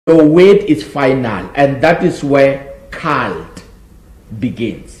your weight is final, and that is where cult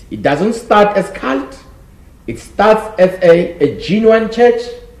begins. It doesn't start as cult. It starts as a genuine church,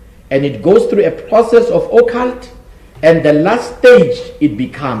 and it goes through a process of occult, and the last stage, it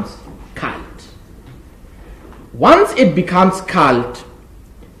becomes cult. Once it becomes cult,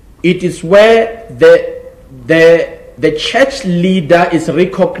 it is where the church leader is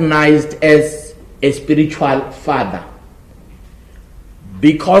recognized as a spiritual father.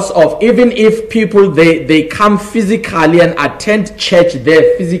 Because of, even if people, they come physically and attend church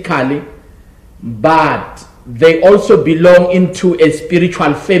there physically, but they also belong into a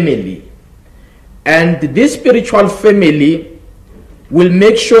spiritual family. And this spiritual family will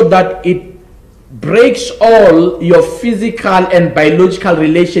make sure that it breaks all your physical and biological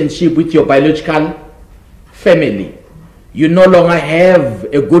relationship with your biological family. You no longer have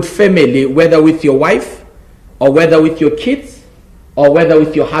a good family, whether with your wife, or whether with your kids, or whether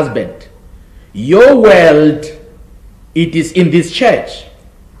with your husband. Your world, it is in this church.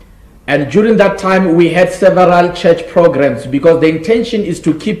 And during that time, we had several church programs, because the intention is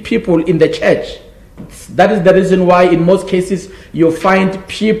to keep people in the church. That is the reason why in most cases you find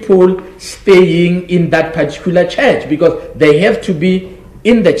people staying in that particular church, because they have to be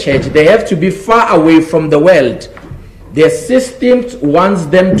in the church. They have to be far away from the world. Their systems wants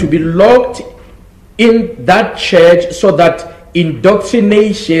them to be locked in that church so that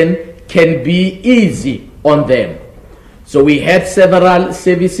indoctrination can be easy on them. So we had several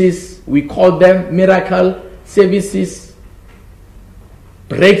services. We called them miracle services,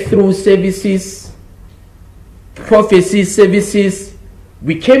 breakthrough services, prophecy services.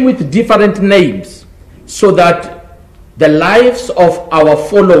 We came with different names so that the lives of our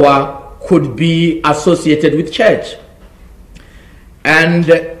follower could be associated with church. And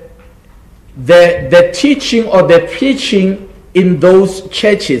the teaching or the preaching in those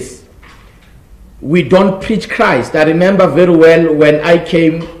churches, we don't preach Christ. I remember very well when I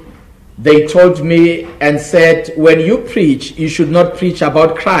came, they told me and said, when you preach, you should not preach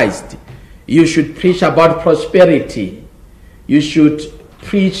about Christ. You should preach about prosperity. You should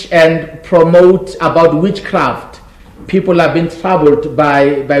preach and promote about witchcraft. People have been troubled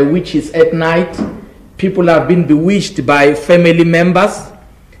by witches at night. People have been bewitched by family members,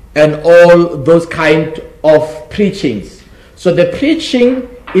 and all those kind of preachings. So the preaching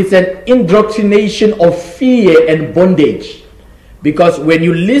is an indoctrination of fear and bondage. Because when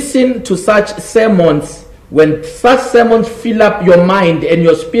you listen to such sermons, when such sermons fill up your mind and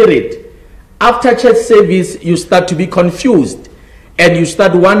your spirit, after church service, you start to be confused. And you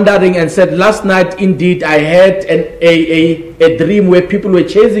start wondering and said, last night, indeed, I had a dream where people were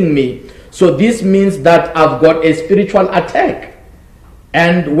chasing me. So this means that I've got a spiritual attack.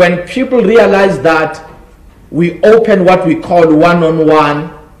 And when people realize that, we open what we call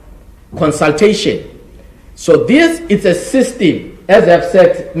one-on-one consultation. So this is a system, as I've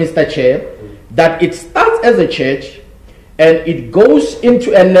said, Mr. Chair, that it starts as a church and it goes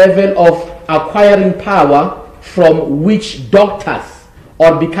into a level of acquiring power from witch doctors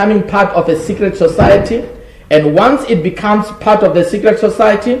or becoming part of a secret society. And once it becomes part of the secret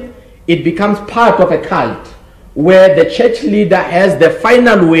society, it becomes part of a cult where the church leader has the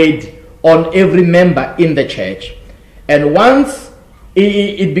final word on every member in the church. And once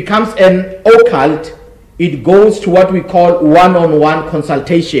it becomes an occult, it goes to what we call one-on-one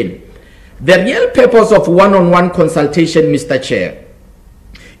consultation. The real purpose of one-on-one consultation, Mr. Chair,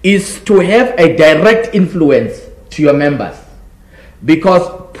 is to have a direct influence to your members. Because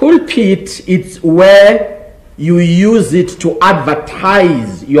pulpit is where you use it to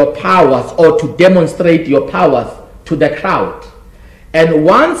advertise your powers or to demonstrate your powers to the crowd. And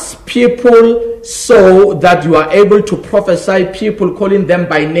once people saw that you are able to prophesy, people calling them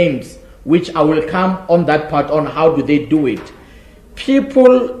by names, which I will come on that part on how do they do it.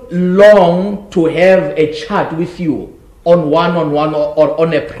 People long to have a chat with you on one-on-one or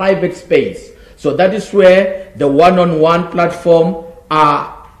on a private space. So that is where the one-on-one platform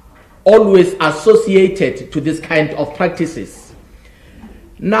are always associated to this kind of practices.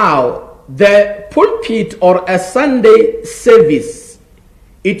 Now, the pulpit or a Sunday service,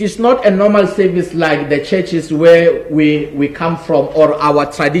 it is not a normal service like the churches where we come from or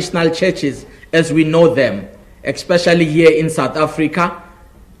our traditional churches as we know them, especially here in South Africa.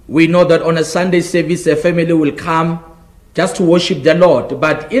 We know that on a Sunday service, a family will come just to worship the Lord.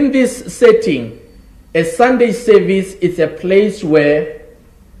 But in this setting, a Sunday service is a place where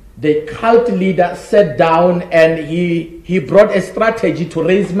the cult leader sat down and he brought a strategy to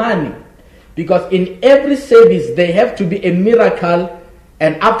raise money. Because in every service, there have to be a miracle.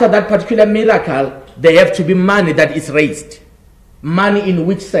 And after that particular miracle, there have to be money that is raised. Money in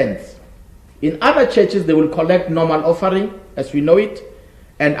which sense? In other churches, they will collect normal offering, as we know it.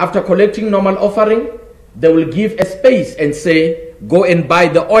 And after collecting normal offering, they will give a space and say, go and buy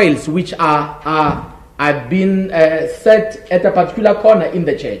the oils which are been set at a particular corner in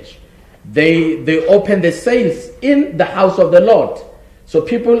the church. They open the sales in the house of the Lord. So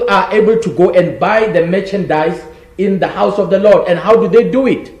people are able to go and buy the merchandise in the house of the Lord. And how do they do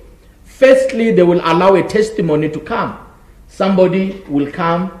it? Firstly, they will allow a testimony to come. Somebody will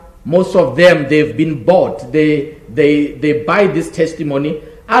come. Most of them, they've been bought. They buy this testimony.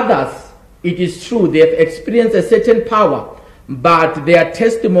 Others, it is true, they have experienced a certain power, but their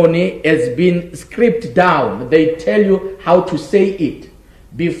testimony has been scripted down. They tell you how to say it.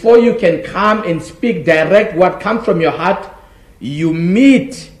 Before you can come and speak direct what comes from your heart, you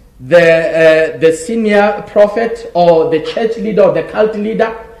meet the senior prophet or the church leader or the cult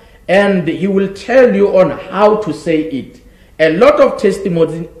leader, and he will tell you on how to say it. A lot of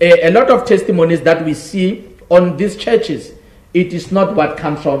testimonies that we see on these churches, it is not what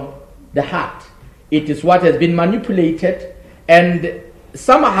comes from the heart. It is what has been manipulated, and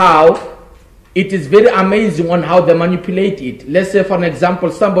somehow it is very amazing on how they manipulate it. Let's say, for an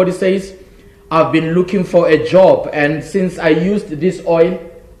example, somebody says, I've been looking for a job, and since I used this oil,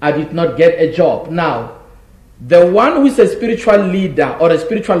 I did not get a job. Now, the one who is a spiritual leader or a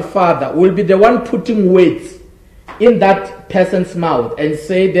spiritual father will be the one putting words in that person's mouth and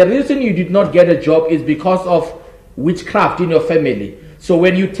say, the reason you did not get a job is because of witchcraft in your family. So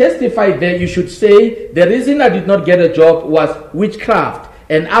when you testify there, you should say, the reason I did not get a job was witchcraft.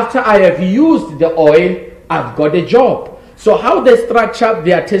 And after I have used the oil, I've got a job. So how they structure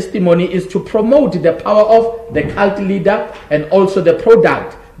their testimony is to promote the power of the cult leader and also the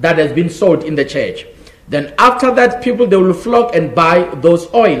product that has been sold in the church. Then after that, people, they will flock and buy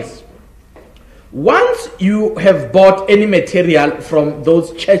those oils. Once you have bought any material from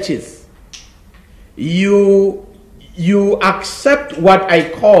those churches, you accept what I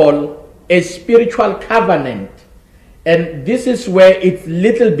call a spiritual covenant. And this is where it's a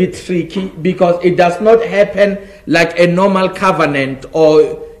little bit tricky, because it does not happen like a normal covenant,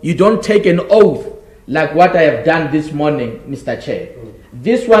 or you don't take an oath like what I have done this morning, Mr. Chair.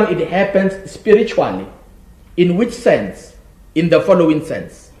 This one, it happens spiritually. In which sense? In the following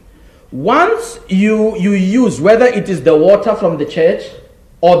sense. Once you use, whether it is the water from the church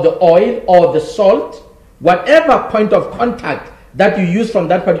or the oil or the salt, whatever point of contact that you use from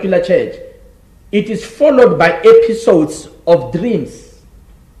that particular church, it is followed by episodes of dreams.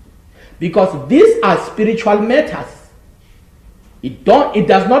 Because these are spiritual matters. It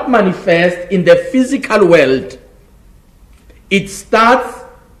does not manifest in the physical world. It starts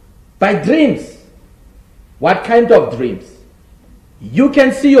by dreams. What kind of dreams? You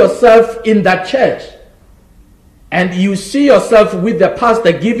can see yourself in that church, and you see yourself with the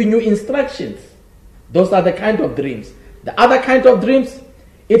pastor giving you instructions. Those are the kind of dreams. The other kind of dreams,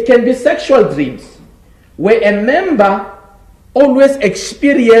 it can be sexual dreams, where a member always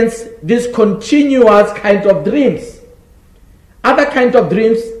experiences this continuous kind of dreams. Other kind of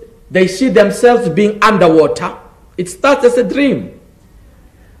dreams, they see themselves being underwater. It starts as a dream.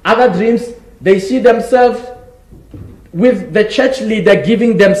 Other dreams, they see themselves with the church leader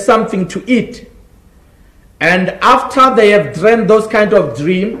giving them something to eat. And after they have dreamed those kind of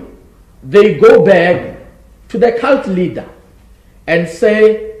dreams, they go back to the cult leader and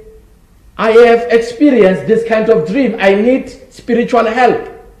say, I have experienced this kind of dream. I need spiritual help.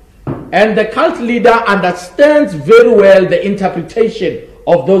 And the cult leader understands very well the interpretation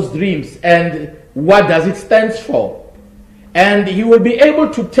of those dreams and what does it stand for. And he will be able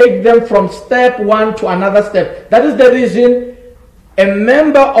to take them from step one to another step. That is the reason a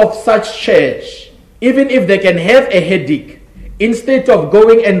member of such church, even if they can have a headache, instead of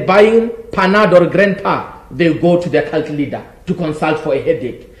going and buying Panad or Grandpa, they go to their cult leader to consult for a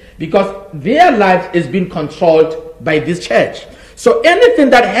headache. Because their life is being controlled by this church. So anything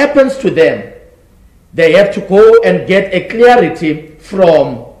that happens to them, they have to go and get a clarity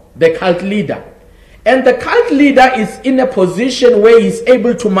from the cult leader. And the cult leader is in a position where he's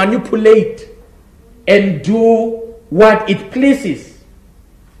able to manipulate and do what it pleases.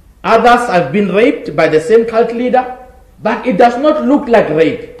 Others have been raped by the same cult leader, but it does not look like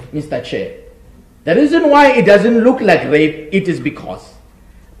rape, Mr. Chair. The reason why it doesn't look like rape, it is because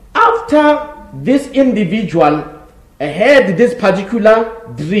after this individual had this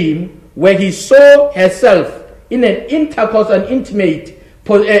particular dream where he saw herself in an intercourse, an intimate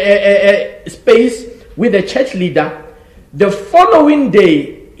space with a church leader, the following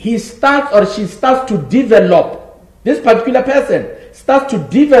day he starts or she starts to develop, this particular person starts to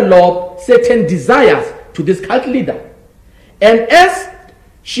develop certain desires to this cult leader. And as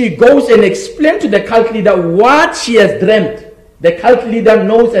she goes and explains to the cult leader what she has dreamt, the cult leader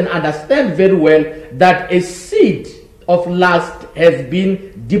knows and understands very well that a seed of lust has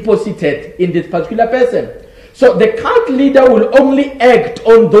been deposited in this particular person. So the cult leader will only act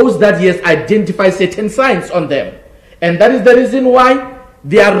on those that he has identified certain signs on them. And that is the reason why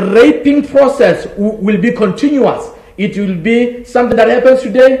their raping process will be continuous. It will be something that happens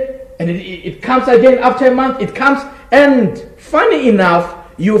today, and it comes again after a month. It comes, and funny enough,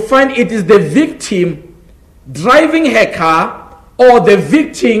 you find it is the victim driving her car, or the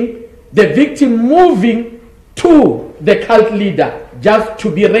victim moving to the cult leader just to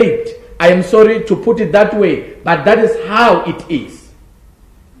be raped. I am sorry to put it that way, but that is how it is.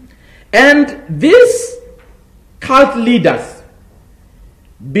 And these cult leaders,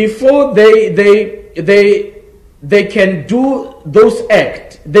 before they can do those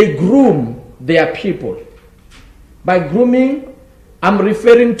acts, they groom their people. By grooming, I'm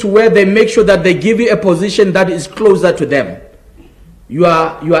referring to where they make sure that they give you a position that is closer to them. You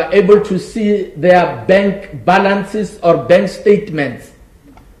are able to see their bank balances or bank statements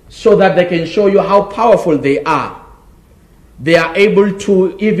so that they can show you how powerful they are. They are able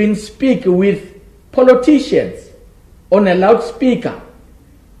to even speak with politicians on a loudspeaker,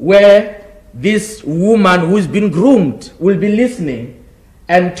 where this woman who's been groomed will be listening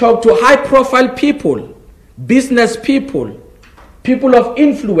and talk to high-profile people, business people, people of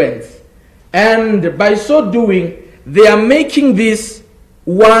influence. And by so doing, they are making this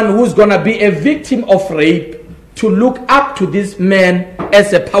one who's going to be a victim of rape to look up to this man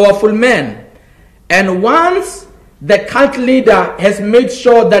as a powerful man. And once the cult leader has made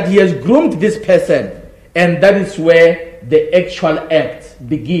sure that he has groomed this person, and that is where the actual acts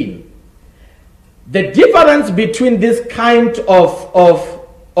begin. The difference between this kind of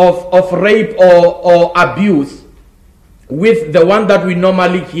rape or abuse with the one that we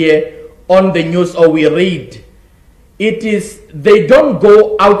normally hear on the news or we read, it is they don't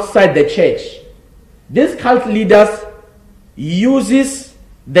go outside the church. These cult leaders uses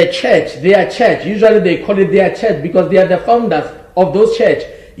the church, their church, usually they call it their church because they are the founders of those church,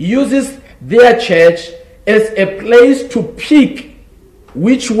 uses their church as a place to pick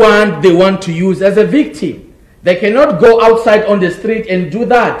which one they want to use as a victim. They cannot go outside on the street and do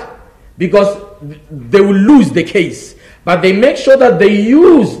that because they will lose the case. But they make sure that they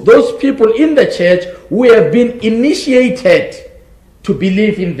use those people in the church who have been initiated to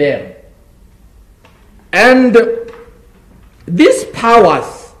believe in them. And these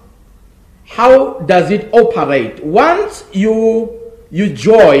powers, how does it operate? Once you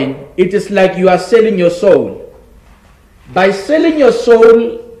join, it is like you are selling your soul. By selling your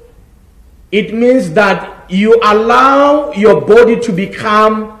soul, it means that you allow your body to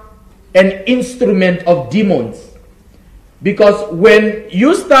become an instrument of demons. Because when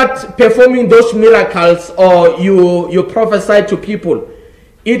you start performing those miracles or you prophesy to people,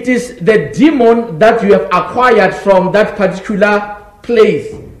 it is the demon that you have acquired from that particular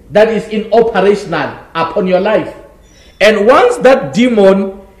place that is in operational upon your life. And once that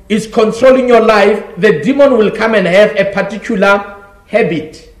demon is controlling your life, the demon will come and have a particular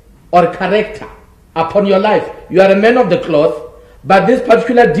habit or character upon your life. You are a man of the cloth, but this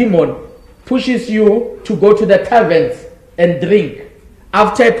particular demon pushes you to go to the taverns and drink.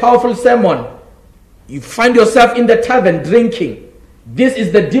 After a powerful sermon, you find yourself in the tavern drinking. This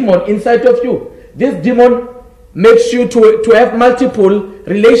is the demon inside of you. This demon makes you to have multiple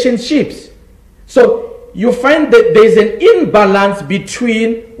relationships. So you find that there's an imbalance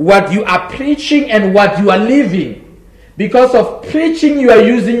between what you are preaching and what you are living. Because of preaching, you are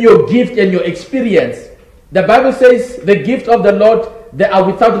using your gift and your experience. The Bible says the gift of the Lord, they are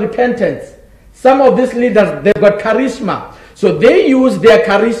without repentance. Some of these leaders, they've got charisma. So they use their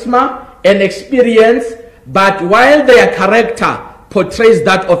charisma and experience, but while their character portrays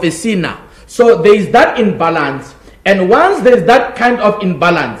that of a sinner. So there is that imbalance. And once there is that kind of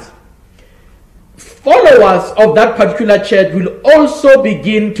imbalance, followers of that particular church will also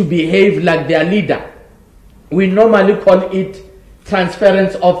begin to behave like their leader. We normally call it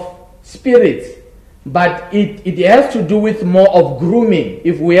transference of spirits, but it has to do with more of grooming,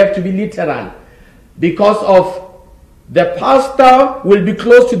 if we have to be literal, because of the pastor will be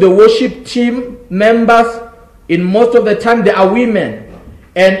close to the worship team members. In most of the time they are women,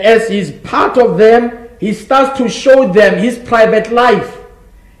 and as he's part of them, he starts to show them his private life,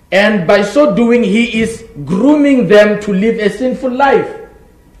 and by so doing he is grooming them to live a sinful life.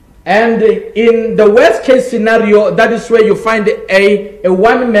 And in the worst case scenario, that is where you find a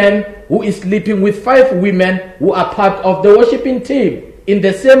one man who is sleeping with 5 women who are part of the worshiping team in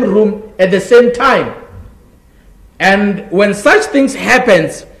the same room at the same time. And when such things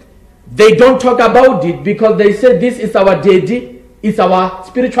happens, they don't talk about it because they say this is our daddy, it's our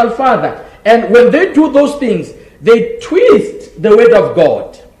spiritual father. And when they do those things, they twist the word of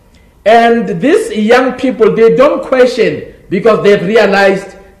God. And these young people, they don't question because they've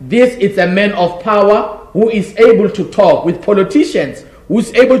realized this is a man of power who is able to talk with politicians, who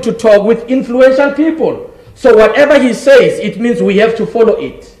is able to talk with influential people. So whatever he says, it means we have to follow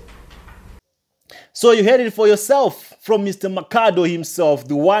it. So you heard it for yourself from Mr. Mercado himself,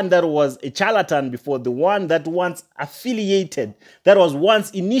 the one that was a charlatan before, the one that once affiliated, that was once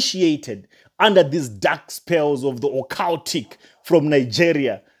initiated under these dark spells of the occultic from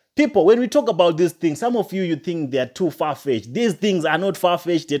Nigeria. People, when we talk about these things, some of you think they are too far-fetched. These things are not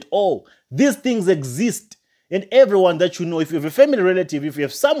far-fetched at all. These things exist. And everyone that you know, if you have a family relative, if you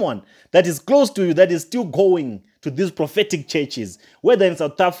have someone that is close to you that is still going to these prophetic churches, whether in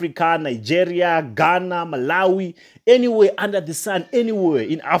South Africa, Nigeria, Ghana, Malawi, anywhere under the sun, anywhere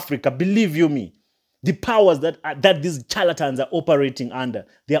in Africa, believe you me, the powers that these charlatans are operating under,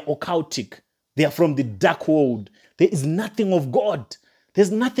 they are occultic. They are from the dark world. There is nothing of God.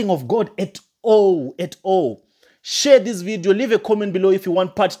 There's nothing of God at all, at all. Share this video. Leave a comment below if you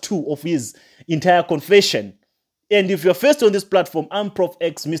want part 2 of his entire confession. And if you're first on this platform, I'm Prof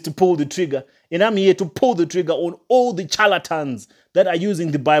X, Mr. Pull the Trigger, and I'm here to pull the trigger on all the charlatans that are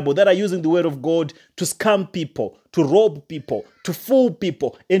using the Bible, that are using the Word of God to scam people, to rob people, to fool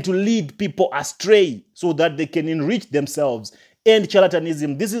people, and to lead people astray so that they can enrich themselves. End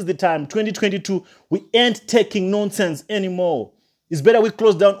charlatanism. This is the time, 2022, we ain't taking nonsense anymore. It's better we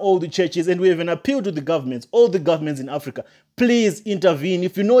close down all the churches, and we have an appeal to the governments, all the governments in Africa. Please intervene.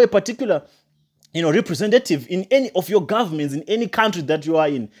 If you know a particular representative in any of your governments, in any country that you are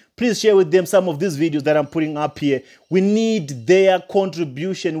in, please share with them some of these videos that I'm putting up here. We need their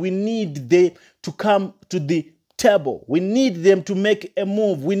contribution. We need them to come to the table. We need them to make a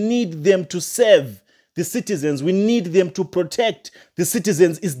move. We need them to serve the citizens. We need them to protect the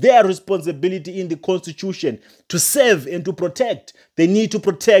citizens. It's their responsibility in the Constitution to serve and to protect. They need to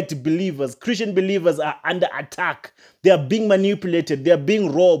protect believers. Christian believers are under attack. They are being manipulated. They are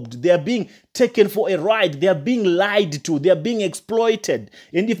being robbed. They are being taken for a ride. They are being lied to. They are being exploited.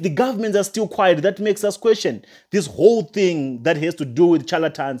 And if the governments are still quiet, that makes us question this whole thing that has to do with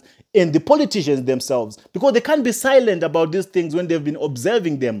charlatans and the politicians themselves, because they can't be silent about these things when they've been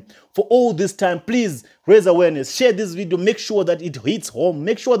observing them for all this time. Please raise awareness. Share this video. Make sure that it hits home.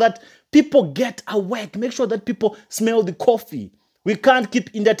 Make sure that people get awake. Make sure that people smell the coffee. We can't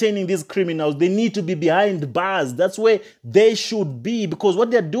keep entertaining these criminals. They need to be behind bars. That's where they should be, because what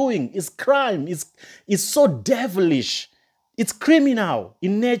they're doing is crime. It's so devilish. It's criminal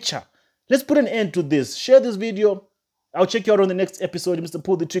in nature. Let's put an end to this. Share this video. I'll check you out on the next episode. Mr.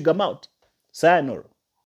 Pull the Trigger, I'm out. Sayonara.